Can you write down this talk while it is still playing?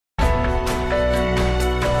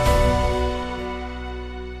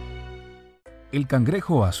El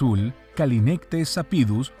cangrejo azul, Callinectes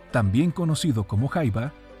sapidus, también conocido como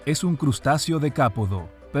jaiba, es un crustáceo decápodo,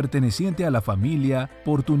 perteneciente a la familia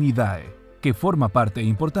Portunidae, que forma parte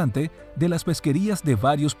importante de las pesquerías de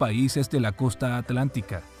varios países de la costa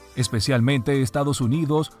atlántica, especialmente Estados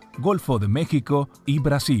Unidos, Golfo de México y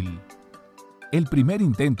Brasil. El primer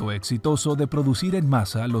intento exitoso de producir en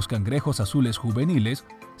masa los cangrejos azules juveniles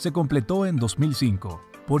se completó en 2005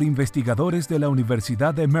 por investigadores de la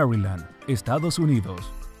Universidad de Maryland, Estados Unidos,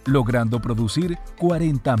 logrando producir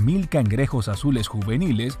 40.000 cangrejos azules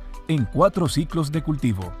juveniles en 4 ciclos de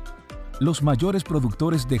cultivo. Los mayores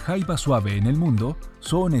productores de jaiba suave en el mundo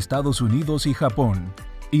son Estados Unidos y Japón,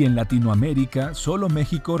 y en Latinoamérica solo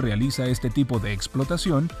México realiza este tipo de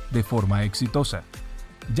explotación de forma exitosa,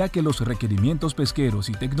 ya que los requerimientos pesqueros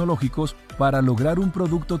y tecnológicos para lograr un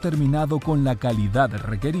producto terminado con la calidad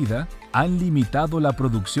requerida han limitado la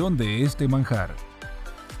producción de este manjar.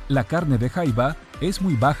 La carne de jaiba es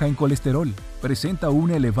muy baja en colesterol, presenta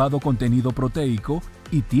un elevado contenido proteico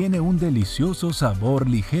y tiene un delicioso sabor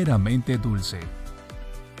ligeramente dulce.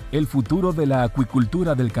 El futuro de la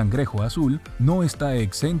acuicultura del cangrejo azul no está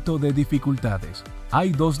exento de dificultades.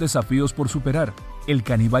 Hay 2 desafíos por superar: el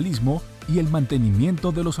canibalismo y el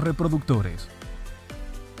mantenimiento de los reproductores.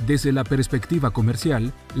 Desde la perspectiva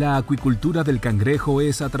comercial, la acuicultura del cangrejo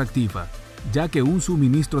es atractiva, ya que un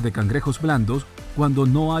suministro de cangrejos blandos, cuando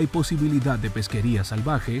no hay posibilidad de pesquería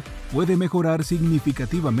salvaje, puede mejorar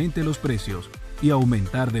significativamente los precios y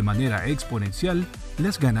aumentar de manera exponencial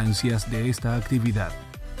las ganancias de esta actividad.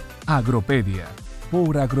 Agropedia,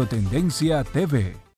 por Agrotendencia TV.